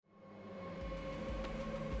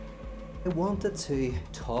I wanted to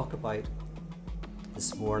talk about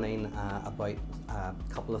this morning about a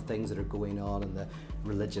couple of things that are going on in the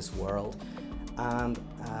religious world. And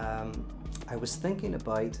I was thinking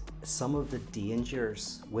about some of the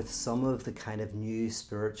dangers with some of the kind of new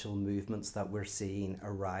spiritual movements that we're seeing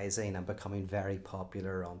arising and becoming very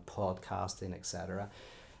popular on podcasting, etc.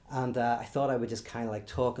 And I thought I would just kind of like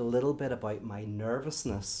talk a little bit about my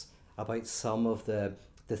nervousness about some of the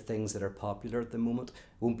things that are popular at the moment.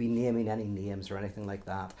 Won't be naming any names or anything like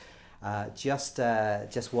that. Just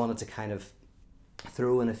wanted to kind of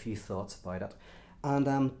throw in a few thoughts about it.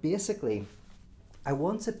 And basically, I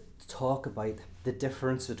want to talk about the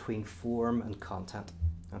difference between form and content.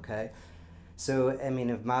 Okay? So, I mean,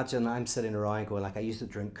 imagine I'm sitting around going, like, I used to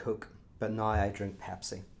drink Coke, but now I drink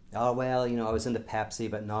Pepsi. Oh, well, I was into Pepsi,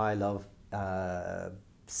 but now I love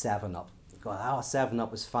 7 Up. Go, oh, 7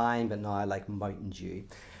 Up was fine, but now I like Mountain Dew.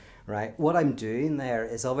 Right? What I'm doing there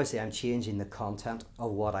is obviously I'm changing the content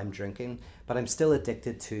of what I'm drinking, but I'm still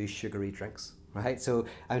addicted to sugary drinks. Right? So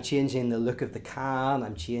I'm changing the look of the can,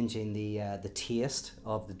 I'm changing the taste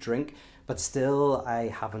of the drink, but still I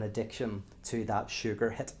have an addiction to that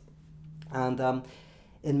sugar hit. And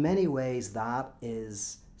in many ways, that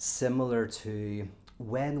is similar to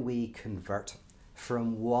when we convert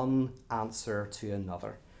from one answer to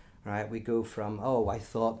another. Right? We go from, oh, I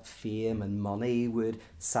thought fame and money would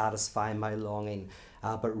satisfy my longing,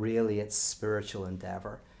 but really it's spiritual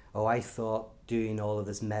endeavor. Oh, I thought doing all of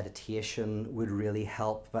this meditation would really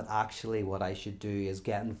help, but actually what I should do is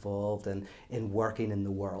get involved in working in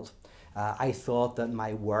the world. I thought that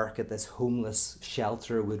my work at this homeless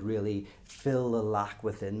shelter would really fill the lack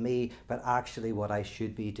within me, but actually what I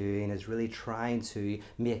should be doing is really trying to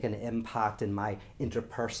make an impact in my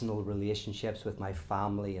interpersonal relationships with my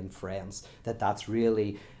family and friends, that's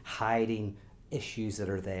really hiding issues that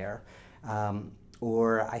are there.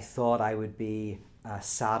 Or I thought I would be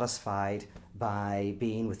satisfied by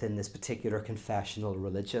being within this particular confessional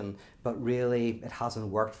religion, but really it hasn't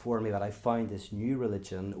worked for me, but I found this new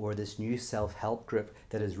religion or this new self-help group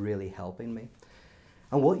that is really helping me.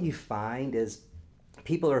 And what you find is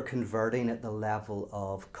people are converting at the level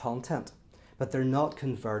of content, but they're not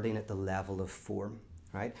converting at the level of form,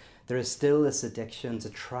 right? There is still this addiction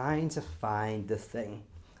to trying to find the thing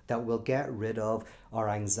that will get rid of our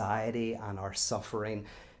anxiety and our suffering,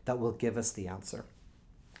 that will give us the answer.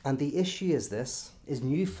 And the issue is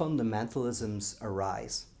new fundamentalisms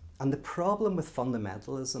arise. And the problem with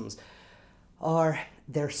fundamentalisms are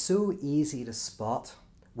they're so easy to spot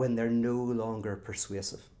when they're no longer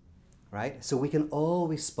persuasive, right? So we can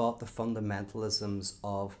always spot the fundamentalisms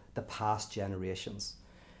of the past generations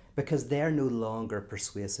because they're no longer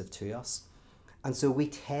persuasive to us. And so we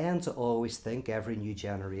tend to always think, every new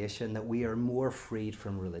generation, that we are more freed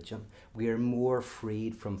from religion. We are more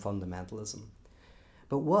freed from fundamentalism.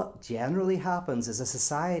 But what generally happens is a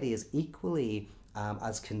society is equally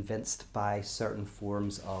as convinced by certain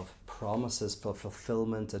forms of promises for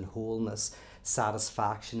fulfillment and wholeness,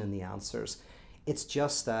 satisfaction in the answers. It's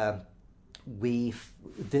just the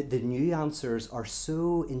new answers are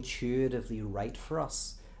so intuitively right for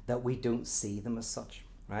us that we don't see them as such,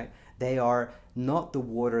 right? They are not the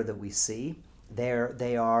water that we see, they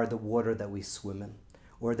are the water that we swim in.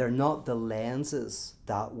 Or they're not the lenses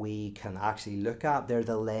that we can actually look at, they're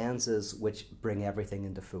the lenses which bring everything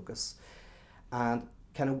into focus. And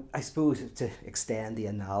kind of, I suppose, to extend the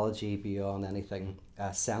analogy beyond anything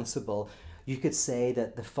sensible, you could say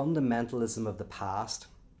that the fundamentalism of the past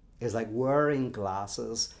is like wearing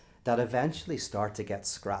glasses that eventually start to get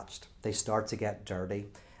scratched, they start to get dirty.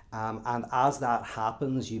 And as that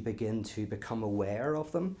happens, you begin to become aware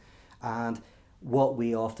of them. And what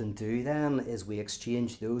we often do then is we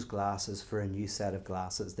exchange those glasses for a new set of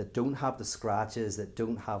glasses that don't have the scratches, that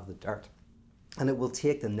don't have the dirt. And it will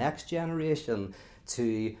take the next generation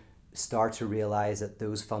to start to realize that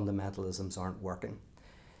those fundamentalisms aren't working.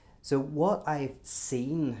 So what I've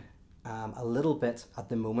seen a little bit at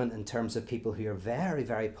the moment in terms of people who are very,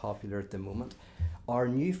 very popular at the moment are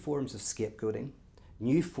new forms of scapegoating,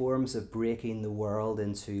 new forms of breaking the world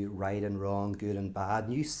into right and wrong, good and bad,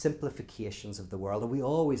 new simplifications of the world. And we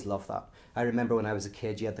always love that. I remember when I was a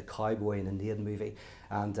kid, you had the cowboy and Indian movie,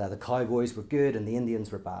 and the cowboys were good and the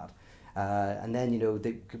Indians were bad. And then,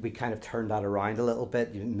 we kind of turned that around a little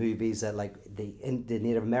bit. Movies that like the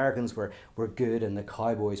Native Americans were good and the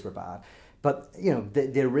cowboys were bad. But,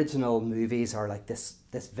 the original movies are like this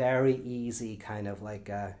very easy kind of like,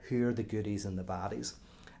 who are the goodies and the baddies?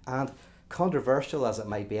 And controversial as it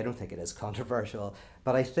might be, I don't think it is controversial,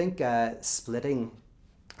 but I think splitting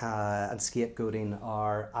and scapegoating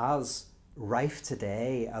are as rife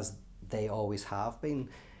today as they always have been.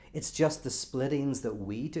 It's just the splittings that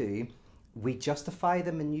we do, we justify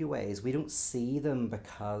them in new ways. We don't see them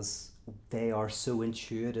because they are so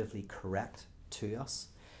intuitively correct to us.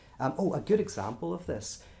 A good example of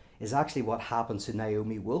this is actually what happened to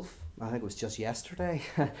Naomi Wolf. I think it was just yesterday.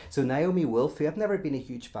 So Naomi Wolf, who I've never been a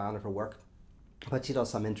huge fan of her work, but she does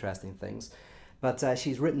some interesting things. But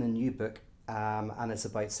she's written a new book, and it's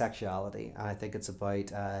about sexuality. And I think it's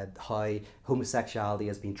about how homosexuality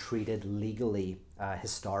has been treated legally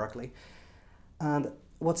historically. And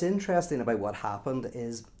what's interesting about what happened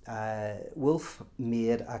is Wolf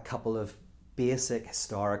made a couple of basic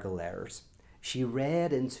historical errors. She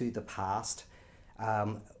read into the past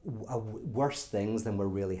worse things than were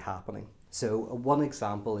really happening. So one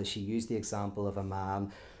example is she used the example of a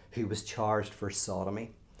man who was charged for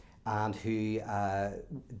sodomy and who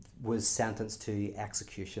was sentenced to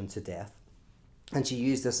execution, to death. And she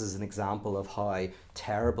used this as an example of how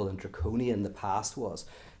terrible and draconian the past was.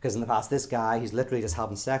 Because in the past, this guy, who's literally just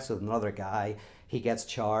having sex with another guy, he gets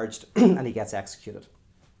charged and he gets executed.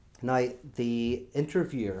 Now, the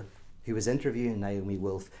interviewer who was interviewing Naomi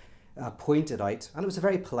Wolf pointed out, and it was a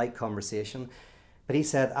very polite conversation, but he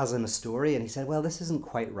said, as an historian, he said, well, this isn't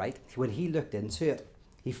quite right. When he looked into it,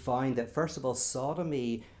 he found that, first of all,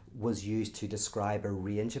 sodomy was used to describe a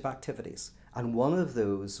range of activities. And one of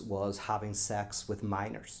those was having sex with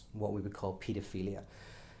minors, what we would call paedophilia.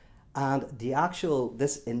 And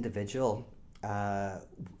this individual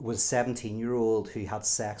was a 17-year-old who had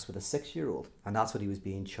sex with a 6-year-old, and that's what he was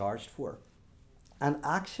being charged for. And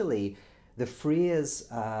actually, the phrase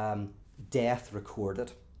death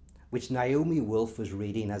recorded, which Naomi Wolf was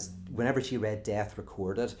reading as, whenever she read death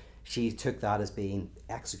recorded, she took that as being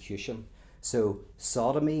execution. So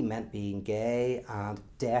sodomy meant being gay, and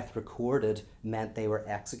death recorded meant they were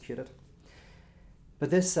executed.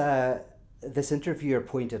 But this interviewer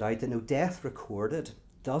pointed out that no, death recorded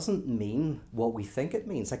doesn't mean what we think it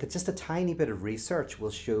means. Like, it's just a tiny bit of research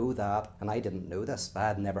will show that, and I didn't know this, I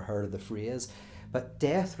had never heard of the phrase, but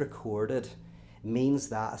death recorded means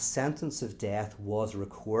that a sentence of death was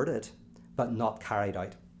recorded but not carried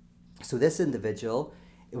out. So this individual,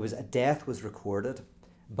 death was recorded,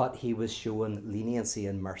 but he was shown leniency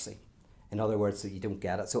and mercy. In other words, so you don't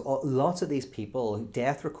get it. So lots of these people,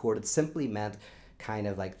 death recorded simply meant kind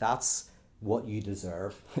of like, that's what you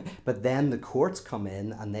deserve. But then the courts come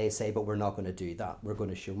in and they say, but we're not going to do that. We're going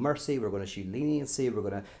to show mercy, we're going to show leniency, we're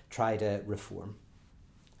going to try to reform.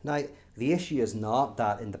 Now, the issue is not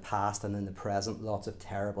that in the past and in the present lots of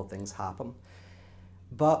terrible things happen,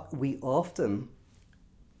 but we often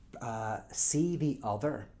see the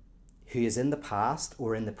other, who is in the past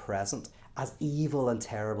or in the present, as evil and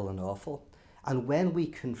terrible and awful. And when we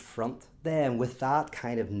confront them with that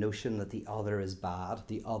kind of notion that the other is bad,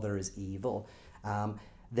 the other is evil,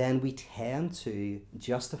 then we tend to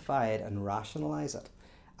justify it and rationalize it.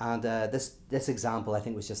 And this example, I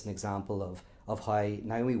think, was just an example of how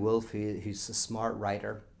Naomi Wolf, who's a smart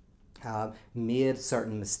writer, made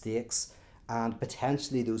certain mistakes, and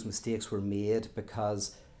potentially those mistakes were made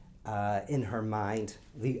because in her mind,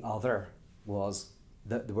 the other were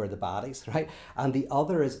the baddies, right? And the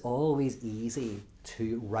other is always easy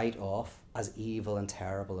to write off as evil and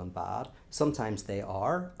terrible and bad. Sometimes they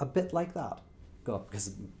are a bit like that,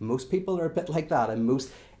 because most people are a bit like that, and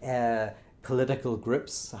most political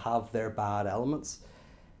groups have their bad elements.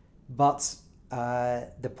 But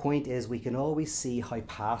the point is, we can always see how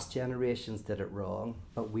past generations did it wrong,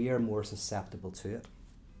 but we are more susceptible to it.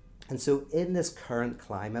 And so in this current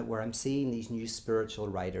climate where I'm seeing these new spiritual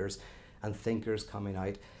writers and thinkers coming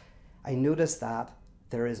out, I notice that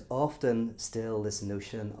there is often still this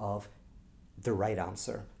notion of the right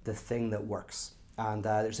answer, the thing that works. And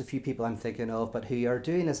there's a few people I'm thinking of, but who are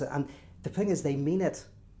doing this. And the thing is, they mean it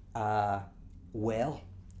well.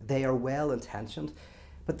 They are well intentioned.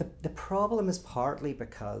 But the problem is partly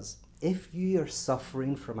because if you are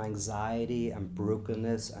suffering from anxiety and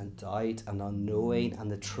brokenness and doubt and unknowing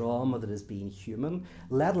and the trauma that is being human,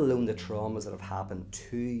 let alone the traumas that have happened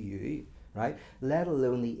to you, right? Let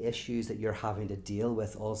alone the issues that you're having to deal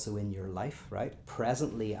with also in your life, right?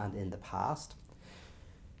 Presently and in the past.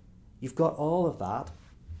 You've got all of that.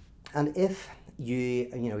 And if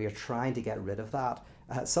you're trying to get rid of that,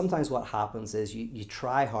 sometimes what happens is you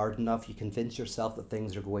try hard enough, you convince yourself that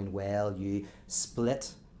things are going well, you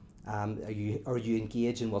split, or you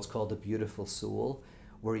engage in what's called a beautiful soul,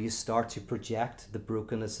 where you start to project the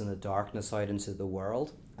brokenness and the darkness out into the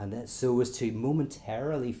world, and then so as to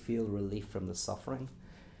momentarily feel relief from the suffering.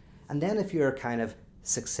 And then if you're kind of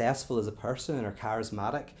successful as a person or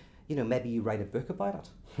charismatic, maybe you write a book about it,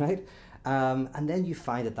 right? And then you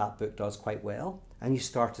find that book does quite well, and you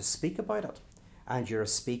start to speak about it. and you're a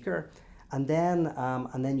speaker, and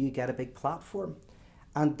then you get a big platform,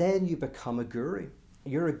 and then you become a guru.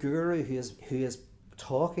 You're a guru who is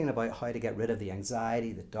talking about how to get rid of the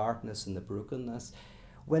anxiety, the darkness, and the brokenness.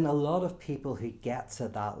 When a lot of people who get to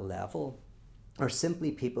that level are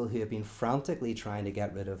simply people who have been frantically trying to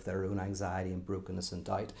get rid of their own anxiety and brokenness and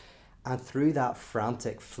doubt, and through that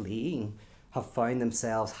frantic fleeing have found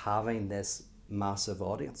themselves having this massive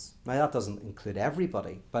audience. Now that doesn't include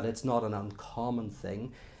everybody, but it's not an uncommon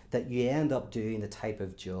thing that you end up doing the type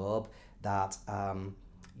of job that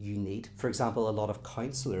you need. For example, a lot of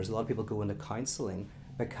counselors, a lot of people go into counseling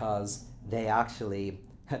because they actually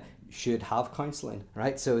should have counseling,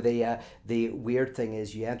 right? So the weird thing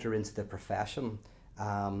is you enter into the profession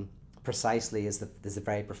precisely is the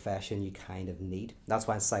very profession you kind of need. That's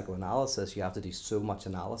why in psychoanalysis you have to do so much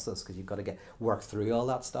analysis, because you've got to work through all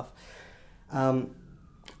that stuff.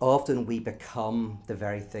 Often we become the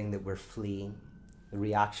very thing that we're fleeing, the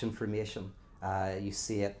reaction formation. You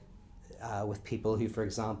see it with people who, for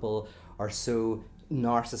example, are so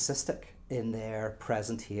narcissistic in their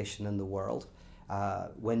presentation in the world.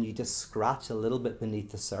 When you just scratch a little bit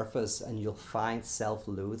beneath the surface, and you'll find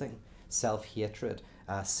self-loathing, self-hatred,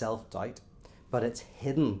 self-doubt, but it's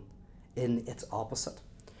hidden in its opposite.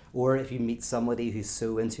 Or if you meet somebody who's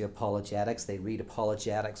so into apologetics, they read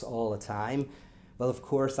apologetics all the time, well, of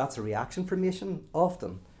course, that's a reaction formation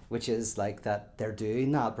often, which is like that they're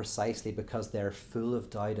doing that precisely because they're full of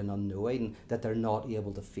doubt and unknowing that they're not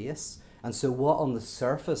able to face. And so what on the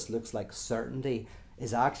surface looks like certainty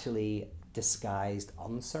is actually disguised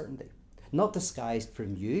uncertainty. Not disguised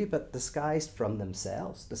from you, but disguised from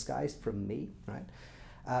themselves, disguised from me, right?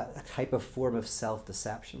 A type of form of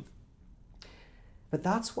self-deception. But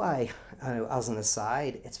that's why, as an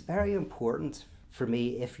aside, it's very important for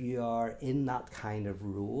me, if you are in that kind of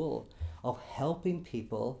role of helping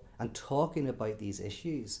people and talking about these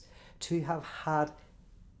issues, to have had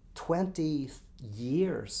 20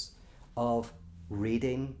 years of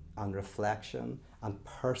reading and reflection and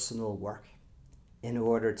personal work in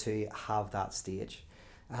order to have that stage.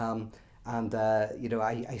 I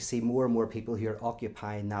see more and more people who are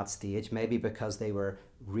occupying that stage, maybe because they were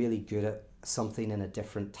really good at something in a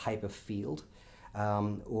different type of field,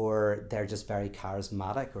 or they're just very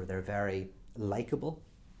charismatic, or they're very likable.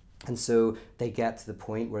 And so they get to the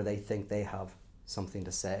point where they think they have something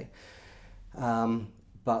to say.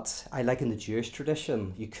 But I like in the Jewish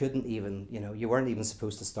tradition, you couldn't even, you weren't even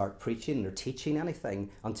supposed to start preaching or teaching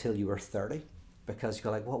anything until you were 30. Because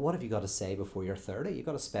you're like, well, what have you got to say before you're 30? You've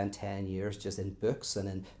got to spend 10 years just in books and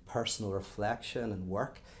in personal reflection and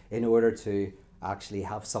work in order to actually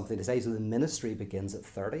have something to say. So the ministry begins at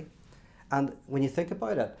 30. And when you think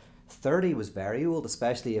about it, 30 was very old,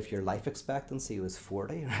 especially if your life expectancy was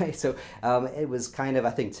 40, right? So it was kind of, I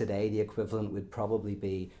think today the equivalent would probably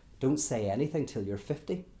be, don't say anything till you're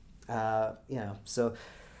 50. So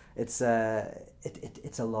it's a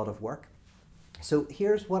lot of work. So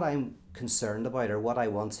here's what I'm concerned about, or what I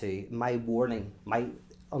want to, my warning,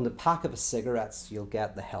 on the pack of cigarettes, you'll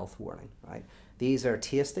get the health warning, right? These are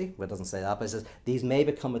tasty, well, it doesn't say that, but it says these may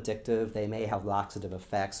become addictive, they may have laxative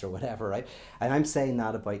effects or whatever, right? And I'm saying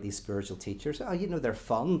that about these spiritual teachers. They're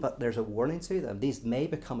fun, but there's a warning to them. These may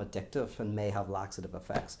become addictive and may have laxative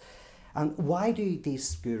effects. And why do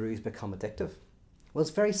these gurus become addictive? Well, it's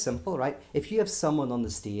very simple, right? If you have someone on the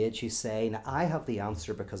stage who's saying, I have the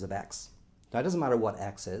answer because of X. Now, it doesn't matter what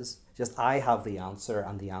X is, just I have the answer,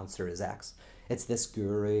 and the answer is X. It's this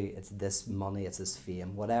guru, it's this money, it's this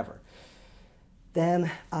fame, whatever.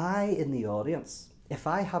 Then I, in the audience, if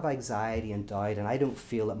I have anxiety and doubt and I don't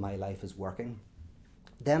feel that my life is working,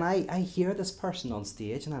 then I hear this person on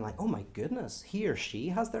stage and I'm like, oh my goodness, he or she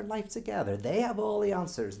has their life together. They have all the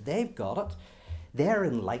answers. They've got it. They're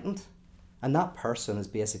enlightened. And that person is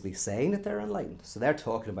basically saying that they're enlightened. So they're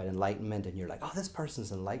talking about enlightenment and you're like, oh, this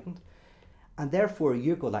person's enlightened. And therefore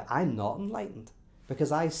you go like, I'm not enlightened,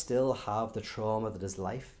 because I still have the trauma that is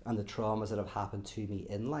life and the traumas that have happened to me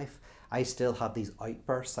in life. I still have these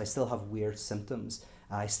outbursts. I still have weird symptoms.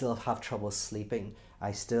 I still have trouble sleeping.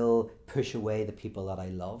 I still push away the people that I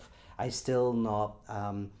love. I still not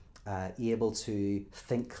able to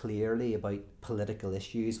think clearly about political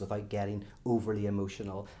issues without getting overly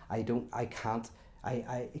emotional. I can't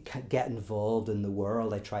get involved in the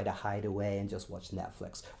world. I try to hide away and just watch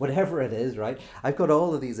Netflix. Whatever it is, right? I've got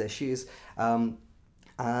all of these issues, and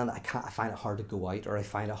I find it hard to go out, or I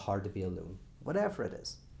find it hard to be alone. Whatever it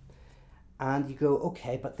is. And you go,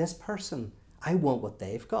 okay, but this person, I want what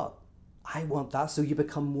they've got. I want that. So you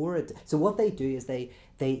become more. So what they do is they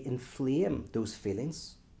inflame those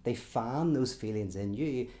feelings. They fan those feelings in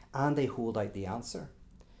you, and they hold out the answer.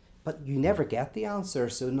 but you never get the answer.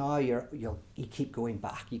 So now you keep going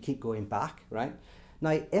back. You keep going back, right?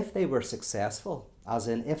 Now, if they were successful, as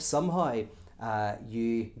in if somehow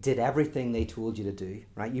you did everything they told you to do,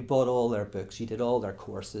 right? You bought all their books, you did all their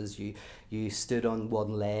courses, you stood on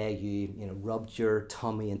one leg, you know rubbed your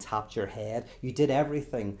tummy and tapped your head, you did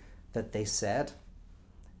everything that they said,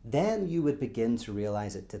 then you would begin to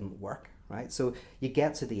realize it didn't work, right? So you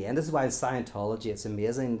get to the end. This is why in Scientology it's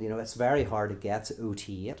amazing. You know, it's very hard to get to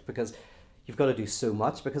OT8 because you've got to do so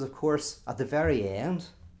much. Because of course, at the very end,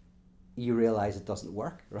 you realize it doesn't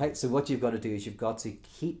work, right? So what you've got to do is you've got to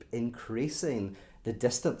keep increasing the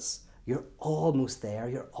distance. You're almost there.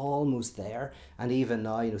 You're almost there. And even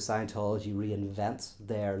now, you know, Scientology reinvent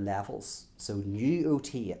their levels. So new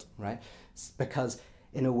OT8, right? Because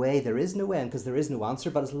in a way, there is no end because there is no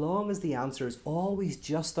answer. But as long as the answer is always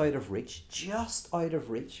just out of reach,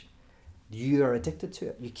 you are addicted to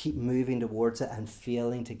it. You keep moving towards it and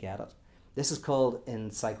failing to get it. This is called,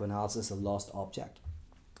 in psychoanalysis, a lost object.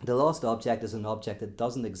 The lost object is an object that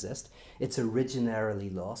doesn't exist. It's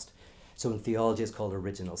originarily lost. So in theology, it's called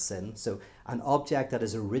original sin. So an object that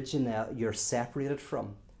is original, you're separated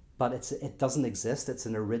from, but it doesn't exist. It's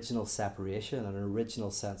an original separation, an original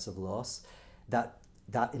sense of loss that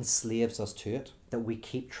enslaves us to it, that we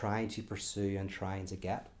keep trying to pursue and trying to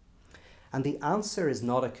get. And the answer is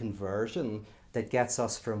not a conversion that gets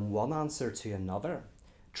us from one answer to another.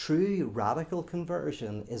 True radical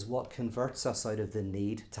conversion is what converts us out of the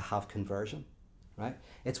need to have conversion, right?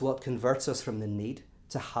 It's what converts us from the need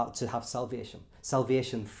to have salvation.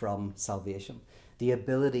 Salvation from salvation. The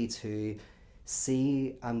ability to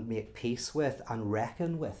see and make peace with and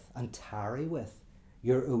reckon with and tarry with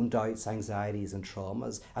your own doubts, anxieties and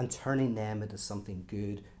traumas, and turning them into something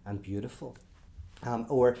good and beautiful.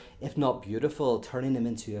 Or if not beautiful, turning them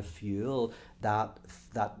into a fuel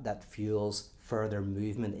that fuels further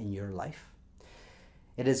movement in your life.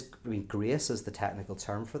 It is, grace is the technical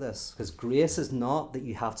term for this, because grace is not that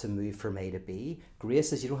you have to move from A to B.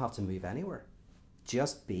 Grace is you don't have to move anywhere.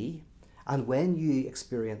 Just be. And when you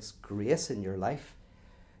experience grace in your life,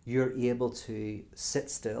 you're able to sit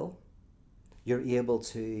still. You're able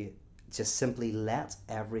to just simply let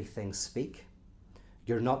everything speak.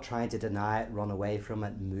 You're not trying to deny it, run away from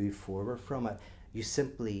it, move forward from it. You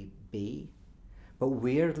simply be. But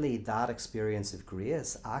weirdly, that experience of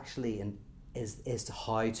grace actually is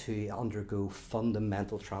how to undergo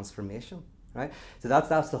fundamental transformation, right? So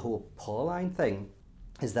that's the whole Pauline thing,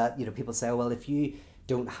 is that, you know, people say, well, if you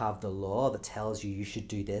don't have the law that tells you should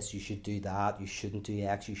do this, you should do that, you shouldn't do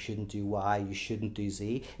X, you shouldn't do Y, you shouldn't do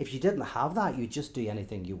Z. If you didn't have that, you'd just do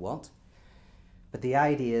anything you want. But the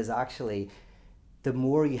idea is actually, the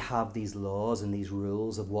more you have these laws and these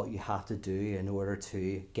rules of what you have to do in order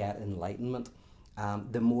to get enlightenment,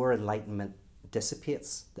 the more enlightenment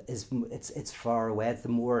dissipates. It's far away. It's the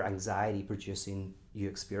more anxiety producing you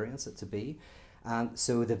experience it to be. And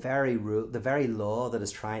so the very law that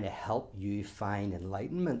is trying to help you find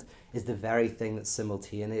enlightenment is the very thing that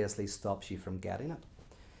simultaneously stops you from getting it.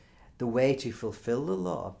 The way to fulfill the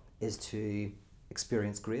law is to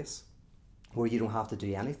experience grace, where you don't have to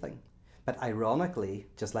do anything. But ironically,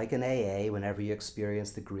 just like in AA, whenever you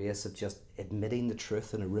experience the grace of just admitting the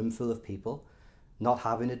truth in a room full of people, not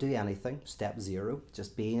having to do anything, step 0,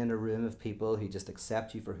 just being in a room of people who just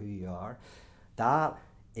accept you for who you are, that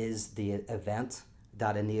is the event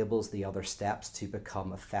that enables the other steps to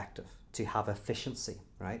become effective, to have efficiency,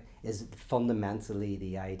 right? Is fundamentally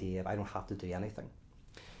the idea of I don't have to do anything.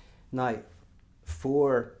 Now,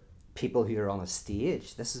 for people who are on a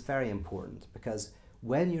stage, this is very important, because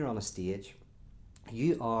when you're on a stage,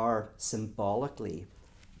 you are symbolically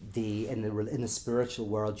in the spiritual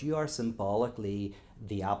world, you are symbolically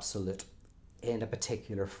the absolute in a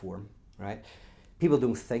particular form, right? People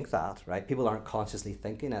don't think that, right? People aren't consciously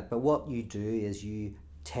thinking it, but what you do is you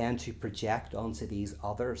tend to project onto these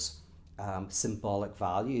others symbolic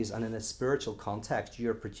values, and in a spiritual context,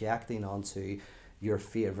 you're projecting onto your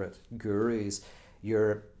favorite gurus,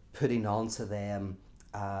 you're putting onto them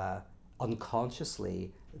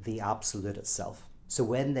unconsciously the absolute itself. So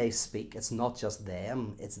when they speak, it's not just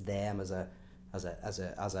them; it's them as a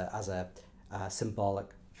symbolic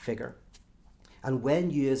figure. And when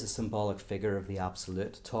you, as a symbolic figure of the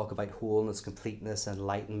absolute, talk about wholeness, completeness,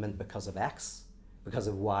 enlightenment because of X, because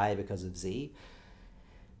of Y, because of Z,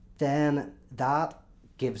 then that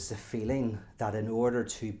gives the feeling that in order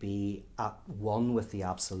to be at one with the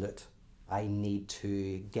absolute, I need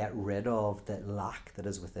to get rid of the lack that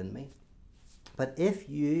is within me. But if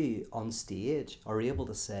you on stage are able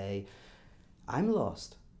to say, I'm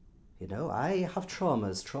lost, you know, I have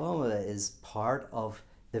traumas. Trauma is part of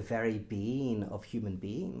the very being of human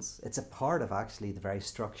beings. It's a part of actually the very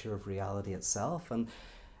structure of reality itself.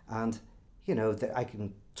 And you know, I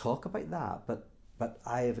can talk about that, but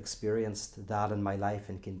I have experienced that in my life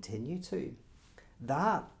and continue to.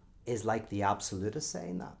 That is like the absolute is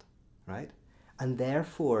saying that, right? And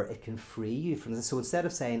therefore it can free you from this. So instead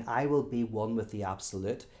of saying, I will be one with the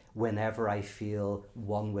absolute whenever I feel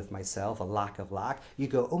one with myself, a lack of lack, you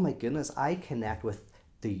go, oh my goodness, I connect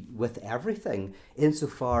with everything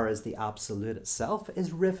insofar as the absolute itself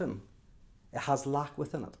is riven. It has lack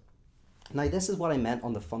within it. Now, this is what I meant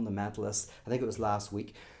on the fundamentalists. I think it was last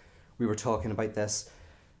week we were talking about this.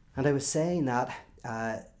 And I was saying that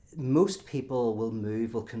most people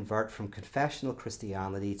will convert from confessional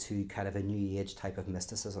Christianity to kind of a New Age type of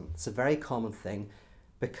mysticism. It's a very common thing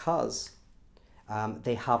because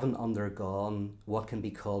they haven't undergone what can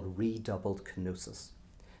be called redoubled kenosis.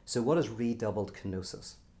 So what is redoubled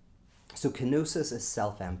kenosis? So kenosis is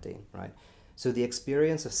self-emptying, right? So the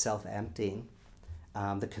experience of self-emptying,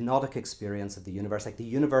 the kenotic experience of the universe, like the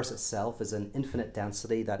universe itself is an infinite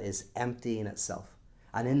density that is emptying itself.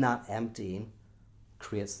 And in that emptying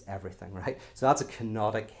creates everything, right? So that's a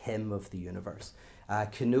kenotic hymn of the universe.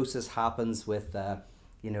 Kenosis happens with, the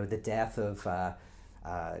death of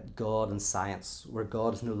God and science, where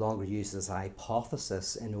God is no longer used as a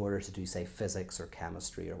hypothesis in order to do, say, physics or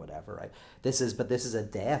chemistry or whatever, right? This is a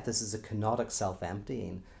death. This is a kenotic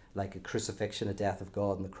self-emptying, like a crucifixion, a death of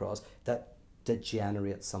God on the cross, that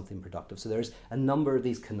generates something productive. So there's a number of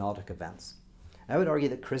these kenotic events. I would argue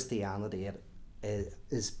that Christianity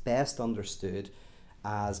is best understood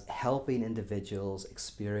as helping individuals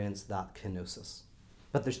experience that kenosis.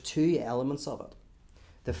 But there's two elements of it.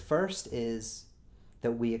 The first is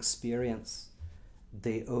that we experience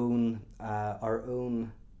our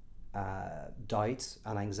own doubts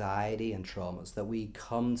and anxiety and traumas, that we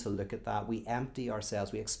come to look at that, we empty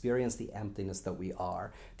ourselves, we experience the emptiness that we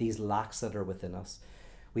are, these lacks that are within us.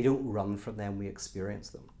 We don't run from them, we experience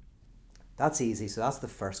them. That's easy, so that's the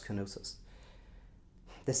first kenosis.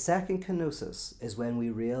 The second kenosis is when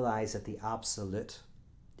we realize that the absolute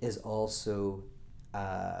is also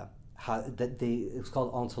it's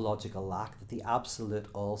called ontological lack, that the absolute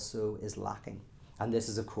also is lacking. And this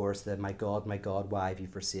is, of course, the my God, why have you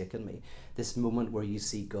forsaken me? This moment where you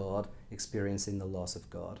see God experiencing the loss of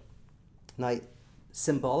God. Now,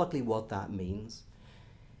 symbolically what that means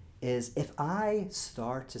is if I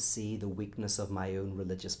start to see the weakness of my own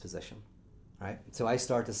religious position, right? So I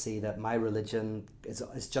start to see that my religion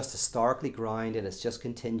is just historically grounded, it's just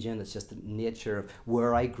contingent, it's just the nature of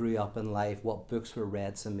where I grew up in life, what books were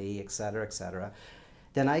read to me, etc., etc.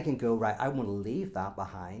 Then I can go, right, I want to leave that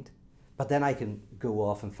behind, but then I can go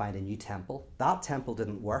off and find a new temple. That temple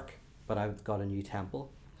didn't work, but I've got a new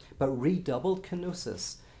temple. But redoubled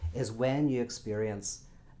kenosis is when you experience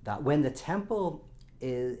that, when the temple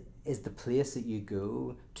is the place that you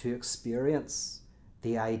go to experience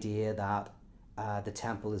the idea that the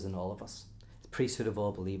temple is in all of us, the priesthood of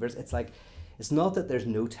all believers. It's like, it's not that there's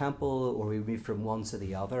no temple or we move from one to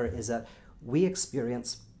the other, is that we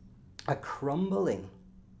experience a crumbling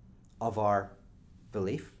of our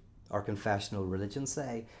belief, our confessional religion,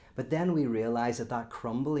 say, but then we realize that that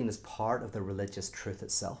crumbling is part of the religious truth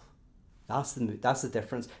itself. That's the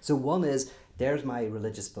difference. So one is, there's my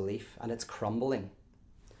religious belief and it's crumbling.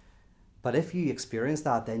 But if you experience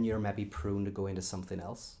that, then you're maybe prone to go into something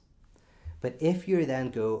else. But if you then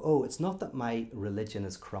go, oh, it's not that my religion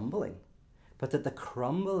is crumbling, but that the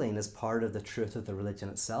crumbling is part of the truth of the religion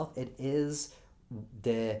itself. It is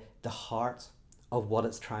the heart of what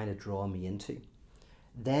it's trying to draw me into.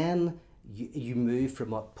 Then you move from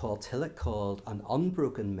what Paul Tillich called an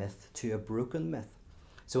unbroken myth to a broken myth.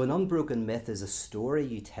 So an unbroken myth is a story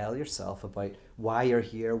you tell yourself about why you're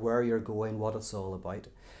here, where you're going, what it's all about.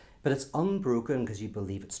 But it's unbroken because you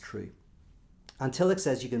believe it's true. And Tillich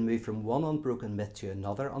says you can move from one unbroken myth to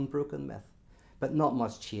another unbroken myth, but not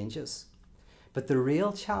much changes. But the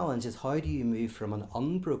real challenge is, how do you move from an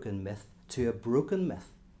unbroken myth to a broken myth?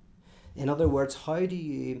 In other words, how do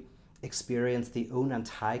you experience the own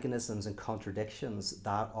antagonisms and contradictions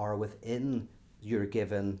that are within your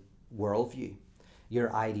given worldview,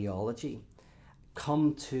 your ideology?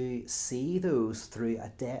 Come to see those through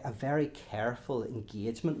a very careful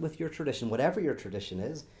engagement with your tradition, whatever your tradition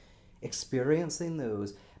is, experiencing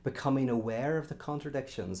those, becoming aware of the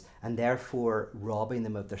contradictions, and therefore robbing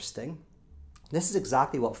them of their sting. This is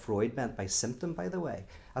exactly what Freud meant by symptom, by the way.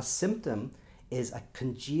 A symptom is a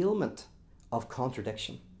congealment of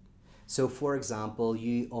contradiction. So, for example,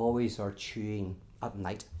 you always are chewing at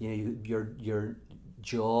night. Your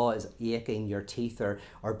jaw is aching, your teeth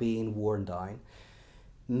are being worn down.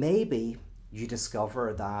 Maybe you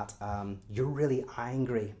discover that you're really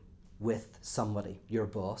angry with somebody, your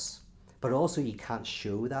boss, but also you can't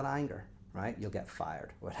show that anger, right? You'll get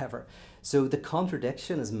fired, whatever. So the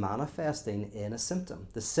contradiction is manifesting in a symptom.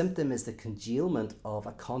 The symptom is the congealment of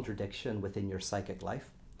a contradiction within your psychic life.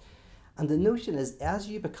 And the notion is, as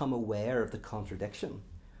you become aware of the contradiction,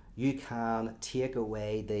 you can take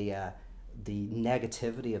away the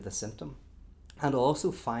negativity of the symptom and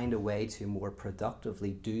also find a way to more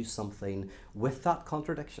productively do something with that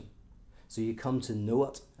contradiction. So you come to know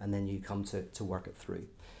it and then you come to work it through.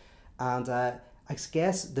 And I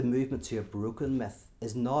guess the movement to a broken myth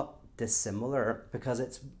is not dissimilar, because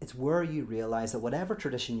it's where you realize that whatever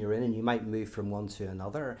tradition you're in, and you might move from one to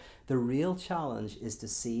another, the real challenge is to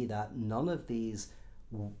see that none of these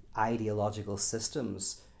ideological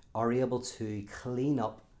systems are able to clean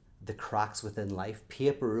up the cracks within life,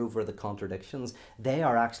 paper over the contradictions. They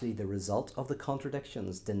are actually the result of the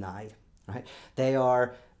contradictions denied, right? They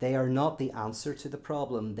are not the answer to the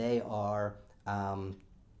problem. They are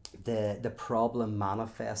the problem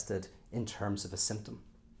manifested in terms of a symptom.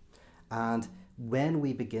 And when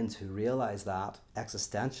we begin to realize that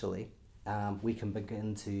existentially, we can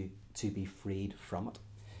begin to be freed from it.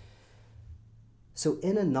 So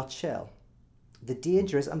in a nutshell, the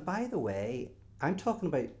danger is, and by the way, I'm talking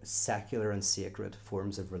about secular and sacred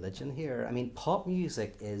forms of religion here. I mean, pop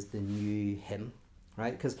music is the new hymn,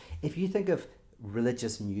 right? Because if you think of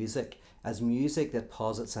religious music as music that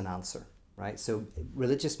posits an answer, right? So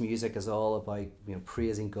religious music is all about,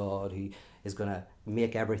 praising God, who is going to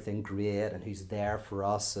make everything great and who's there for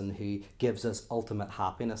us and who gives us ultimate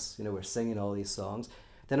happiness. We're singing all these songs.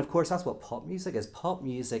 Then of course that's what pop music is. Pop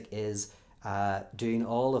music is doing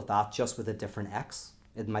all of that just with a different X.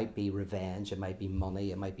 It might be revenge, it might be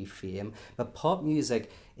money, it might be fame. But pop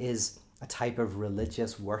music is a type of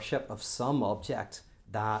religious worship of some object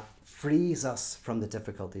that frees us from the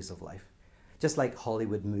difficulties of life. Just like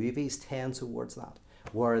Hollywood movies tend towards that.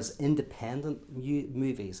 Whereas independent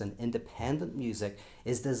movies and independent music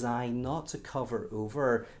is designed not to cover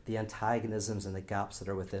over the antagonisms and the gaps that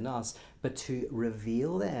are within us, but to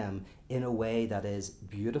reveal them in a way that is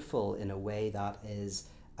beautiful, in a way that is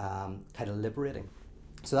kind of liberating.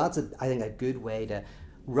 So that's, I think, a good way to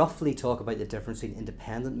roughly talk about the difference between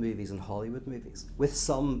independent movies and Hollywood movies, with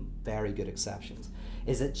some very good exceptions,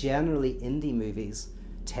 is that generally indie movies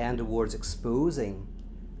tend towards exposing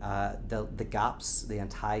the gaps, the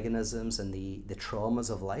antagonisms, and the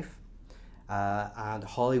traumas of life. And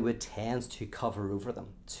Hollywood tends to cover over them,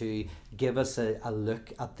 to give us a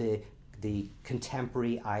look at the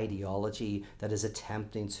contemporary ideology that is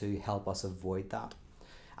attempting to help us avoid that.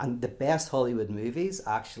 And the best Hollywood movies,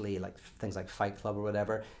 actually, like things like Fight Club or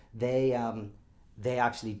whatever, they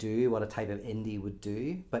actually do what a type of indie would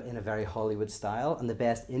do, but in a very Hollywood style. And the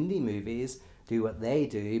best indie movies do what they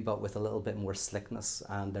do, but with a little bit more slickness,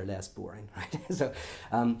 and they're less boring, right? So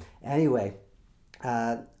anyway,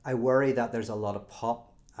 I worry that there's a lot of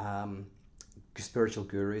pop spiritual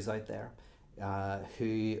gurus out there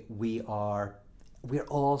who we're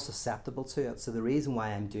all susceptible to it. So the reason why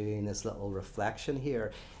I'm doing this little reflection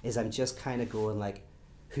here is I'm just kind of going like,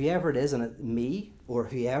 whoever it is, and it, me or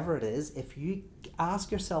whoever it is, if you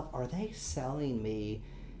ask yourself, are they selling me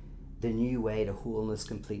the new way to wholeness,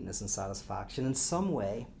 completeness, and satisfaction? In some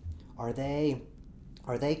way, are they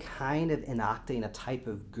kind of enacting a type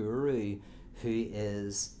of guru who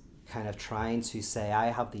is kind of trying to say,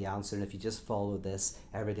 I have the answer, and if you just follow this,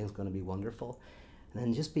 everything's going to be wonderful? And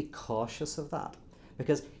then just be cautious of that.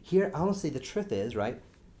 Because here, honestly, the truth is, right,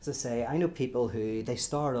 as I say, I know people who, they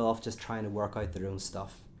start off just trying to work out their own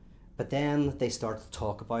stuff. But then they start to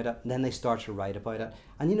talk about it, and then they start to write about it.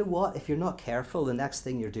 And you know what? If you're not careful, the next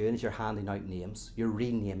thing you're doing is you're handing out names. You're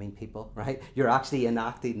renaming people, right? You're actually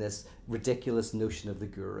enacting this ridiculous notion of the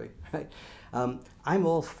guru, right? I'm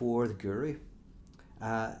all for the guru,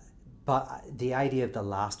 but the idea of the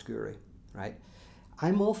last guru, right?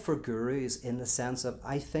 I'm all for gurus in the sense of,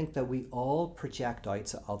 I think that we all project out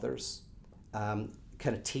to others, kind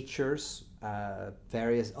of teachers,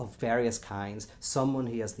 various kinds, someone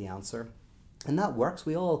who has the answer. And that works.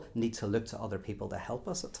 We all need to look to other people to help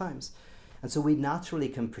us at times. And so we naturally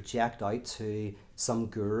can project out to some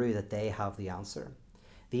guru that they have the answer.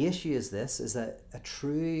 The issue is this, is that a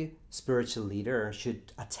true spiritual leader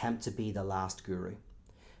should attempt to be the last guru,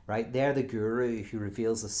 right? They're the guru who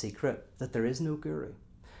reveals the secret that there is no guru.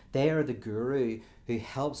 They are the guru who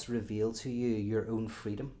helps reveal to you your own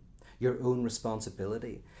freedom, your own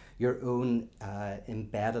responsibility, your own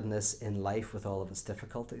embeddedness in life with all of its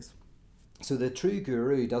difficulties. So the true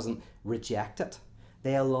guru doesn't reject it.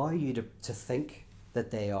 They allow you to think that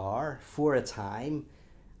they are for a time,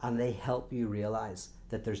 and they help you realize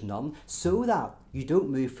that there's none, so that you don't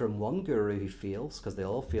move from one guru who fails, because they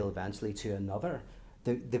all fail eventually, to another.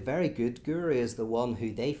 The very good guru is the one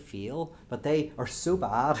who they fail, but they are so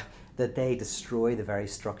bad that they destroy the very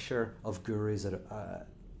structure of gurus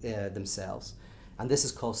themselves. And this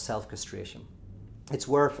is called self-castration. It's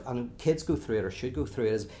where, and kids go through it or should go through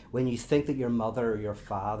it, is when you think that your mother or your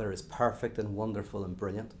father is perfect and wonderful and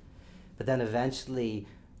brilliant, but then eventually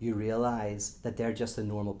you realize that they're just a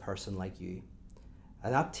normal person like you.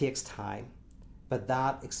 And that takes time. But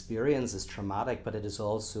that experience is traumatic, but it is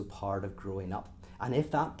also part of growing up. And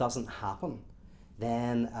if that doesn't happen,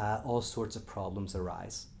 then all sorts of problems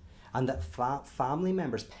arise. And that family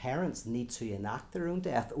members, parents, need to enact their own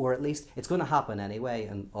death, or at least it's going to happen anyway,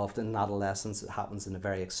 and often in adolescence it happens in a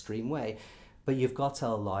very extreme way. But you've got to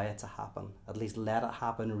allow it to happen, at least let it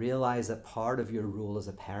happen. Realize that part of your role as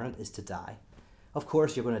a parent is to die. Of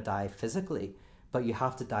course, you're going to die physically, but you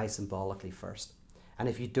have to die symbolically first. And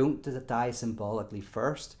if you don't die symbolically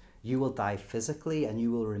first, you will die physically and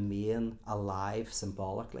you will remain alive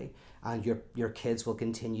symbolically. And your kids will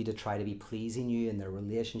continue to try to be pleasing you in their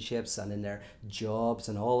relationships and in their jobs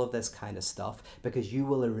and all of this kind of stuff, because you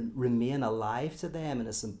will remain alive to them in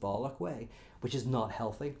a symbolic way, which is not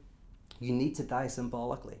healthy. You need to die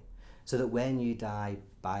symbolically so that when you die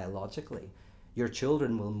biologically, your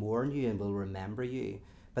children will mourn you and will remember you,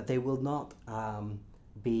 but they will not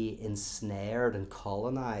be ensnared and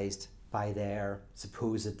colonized by their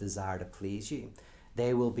supposed desire to please you.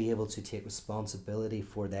 They will be able to take responsibility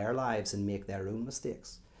for their lives and make their own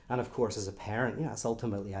mistakes. And of course, as a parent, that's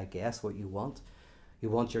ultimately, I guess, what you want. You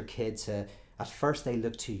want your kid to, at first they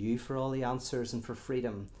look to you for all the answers and for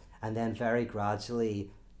freedom, and then very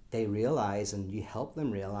gradually they realize, and you help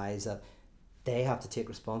them realize, that they have to take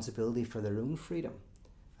responsibility for their own freedom,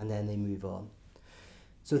 and then they move on.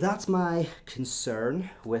 So that's my concern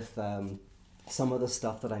with some of the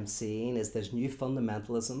stuff that I'm seeing, is there's new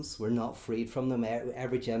fundamentalisms. We're not freed from them.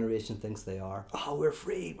 Every generation thinks they are. Oh, we're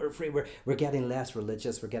free, we're getting less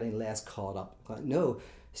religious, we're getting less caught up. No,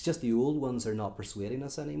 it's just the old ones are not persuading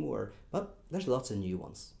us anymore. But there's lots of new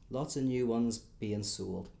ones being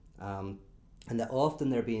sold. And that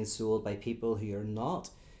often they're being sold by people who are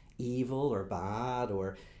not evil or bad,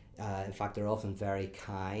 or in fact they're often very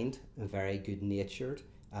kind and very good natured,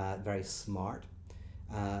 very smart.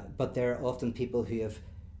 But they're often people who have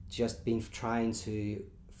just been trying to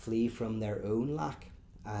flee from their own lack,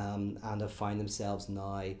 and have found themselves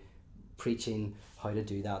now preaching how to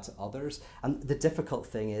do that to others. And the difficult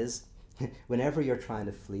thing is, whenever you're trying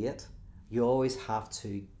to flee it, you always have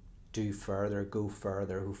to go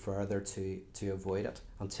further to avoid it,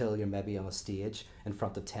 until you're maybe on a stage in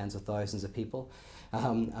front of tens of thousands of people.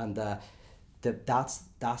 That's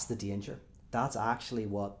the danger.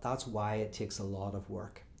 That's why it takes a lot of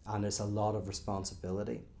work, and there's a lot of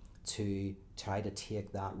responsibility to try to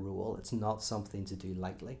take that role. It's not something to do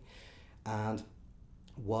lightly. And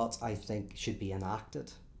what I think should be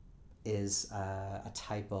enacted is a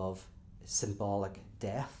type of symbolic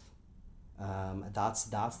death. That's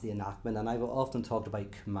the enactment. And I've often talked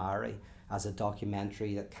about Kumari as a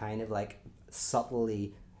documentary that kind of like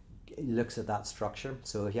subtly looks at that structure.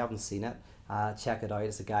 So if you haven't seen it, check it out.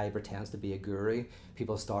 It's a guy who pretends to be a guru.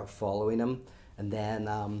 People start following him, and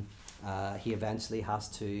then he eventually has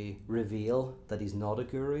to reveal that he's not a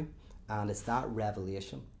guru, and it's that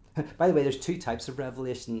revelation. By the way, there's two types of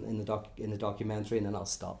revelation in the documentary, and then I'll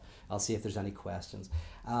stop. I'll see if there's any questions.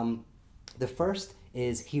 The first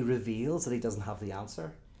is he reveals that he doesn't have the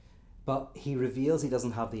answer, but he reveals he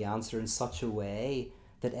doesn't have the answer in such a way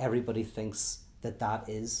that everybody thinks that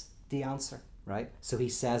is the answer. Right? So he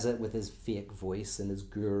says it with his fake voice and his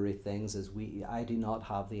guru things, I do not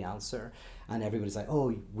have the answer. And everybody's like,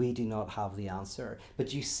 oh, we do not have the answer.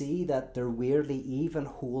 But you see that they're weirdly even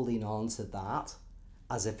holding on to that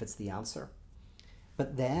as if it's the answer.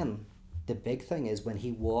 But then the big thing is when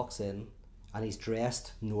he walks in and he's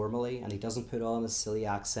dressed normally and he doesn't put on a silly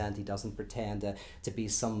accent, he doesn't pretend to be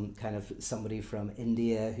some kind of somebody from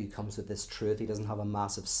India who comes with this truth. He doesn't have a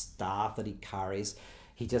massive staff that he carries.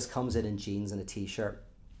 He just comes in jeans and a t-shirt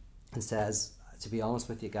and says, to be honest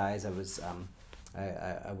with you guys, I was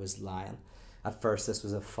lying. At first this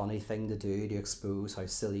was a funny thing to do, to expose how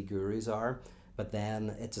silly gurus are, but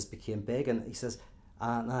then it just became big. And he says,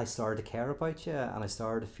 and I started to care about you, and I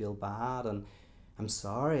started to feel bad, and I'm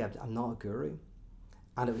sorry, I'm not a guru.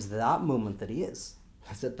 And it was that moment that he is.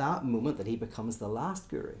 It's at that moment that he becomes the last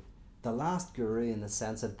guru. The last guru in the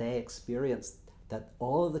sense that they experienced that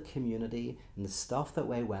all of the community and the stuff that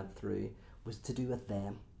we went through was to do with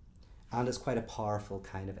them. And it's quite a powerful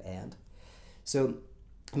kind of end. So,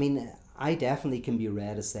 I mean, I definitely can be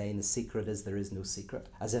read as saying the secret is there is no secret,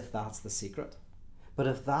 as if that's the secret. But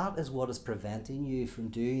if that is what is preventing you from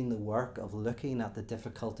doing the work of looking at the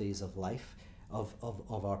difficulties of life, of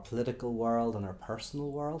our political world and our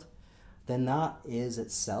personal world, then that is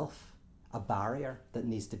itself a barrier that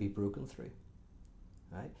needs to be broken through.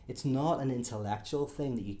 Right? It's not an intellectual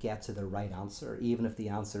thing that you get to the right answer, even if the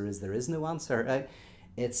answer is there is no answer. Right?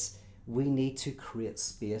 It's we need to create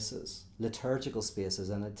spaces, liturgical spaces,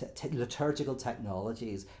 and liturgical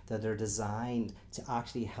technologies that are designed to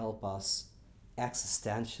actually help us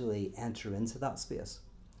existentially enter into that space.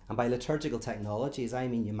 And by liturgical technologies, I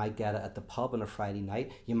mean you might get it at the pub on a Friday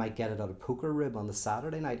night, you might get it at a poker room on the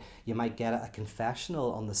Saturday night, you might get it at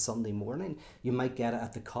confessional on the Sunday morning, you might get it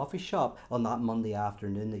at the coffee shop on that Monday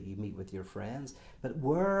afternoon that you meet with your friends. But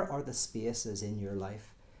where are the spaces in your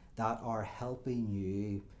life that are helping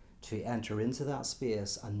you to enter into that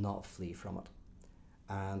space and not flee from it?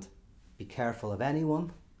 And be careful of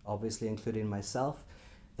anyone, obviously including myself,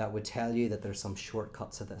 that would tell you that there's some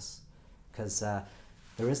shortcut to this, because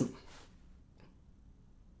there isn't.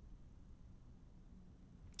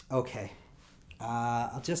 Okay,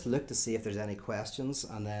 I'll just look to see if there's any questions,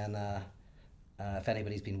 and then if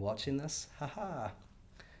anybody's been watching this, haha.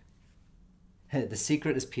 The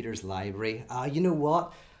secret is Peter's library. You know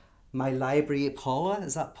what? My library, Paula,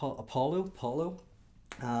 is that Apollo?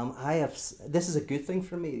 I have. This is a good thing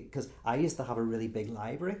for me because I used to have a really big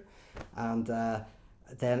library, and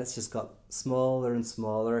then it's just got smaller and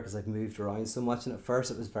smaller because I've moved around so much. And at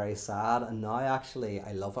first it was very sad, and now actually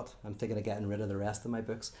I love it. I'm thinking of getting rid of the rest of my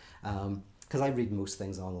books because I read most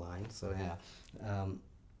things online. So yeah,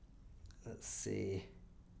 let's see.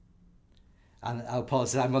 And Paul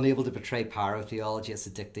says, I'm unable to portray paratheology, it's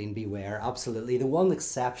addicting, beware. Absolutely. The one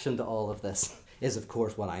exception to all of this is, of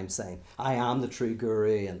course, what I'm saying. I am the true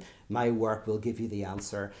guru, and my work will give you the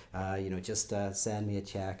answer. Just send me a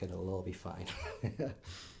check and it'll all be fine.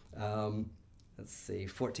 Let's see,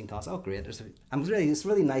 14 thoughts. Oh, great. It's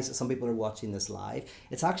really nice that some people are watching this live.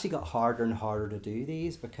 It's actually got harder and harder to do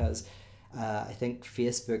these because I think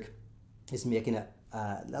Facebook is making it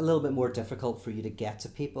a little bit more difficult for you to get to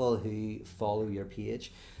people who follow your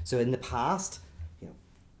page. So in the past,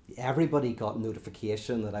 everybody got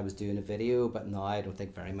notification that I was doing a video, but now I don't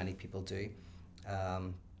think very many people do.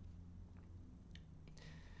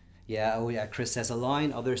 Chris says,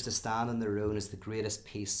 allowing others to stand on their own is the greatest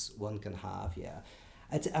peace one can have. Yeah,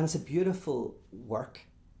 it's a beautiful work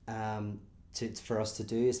for us to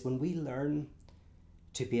do, is when we learn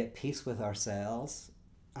to be at peace with ourselves,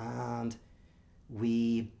 and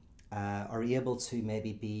we are able to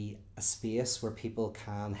maybe be a space where people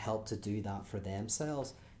can help to do that for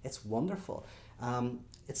themselves. It's wonderful.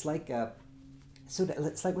 It's like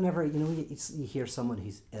whenever you hear someone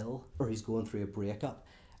who's ill or who's going through a breakup,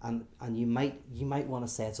 and you might want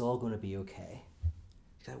to say it's all going to be okay.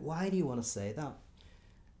 Why do you want to say that?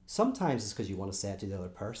 Sometimes it's because you want to say it to the other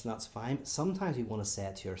person. That's fine. But sometimes you want to say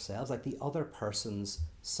it to yourselves. Like the other person's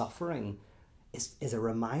suffering is a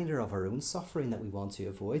reminder of our own suffering that we want to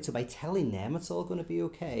avoid. So by telling them it's all going to be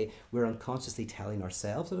okay, we're unconsciously telling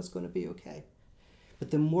ourselves that it's going to be okay.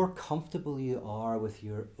 But the more comfortable you are with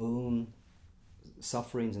your own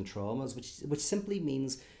sufferings and traumas, which simply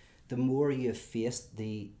means the more you have faced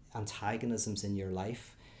the antagonisms in your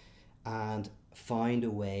life and found a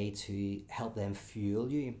way to help them fuel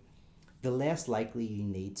you, the less likely you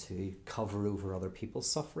need to cover over other people's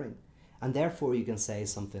suffering. And therefore you can say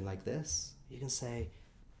something like this. You can say,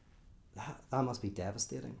 that must be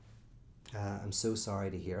devastating. I'm so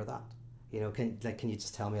sorry to hear that. Can you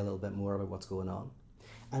just tell me a little bit more about what's going on?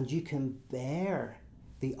 And you can bear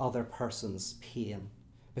the other person's pain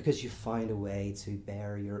because you find a way to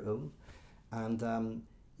bear your own. And,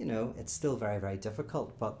 it's still very, very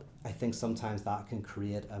difficult, but I think sometimes that can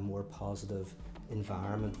create a more positive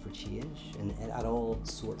environment for change at all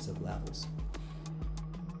sorts of levels.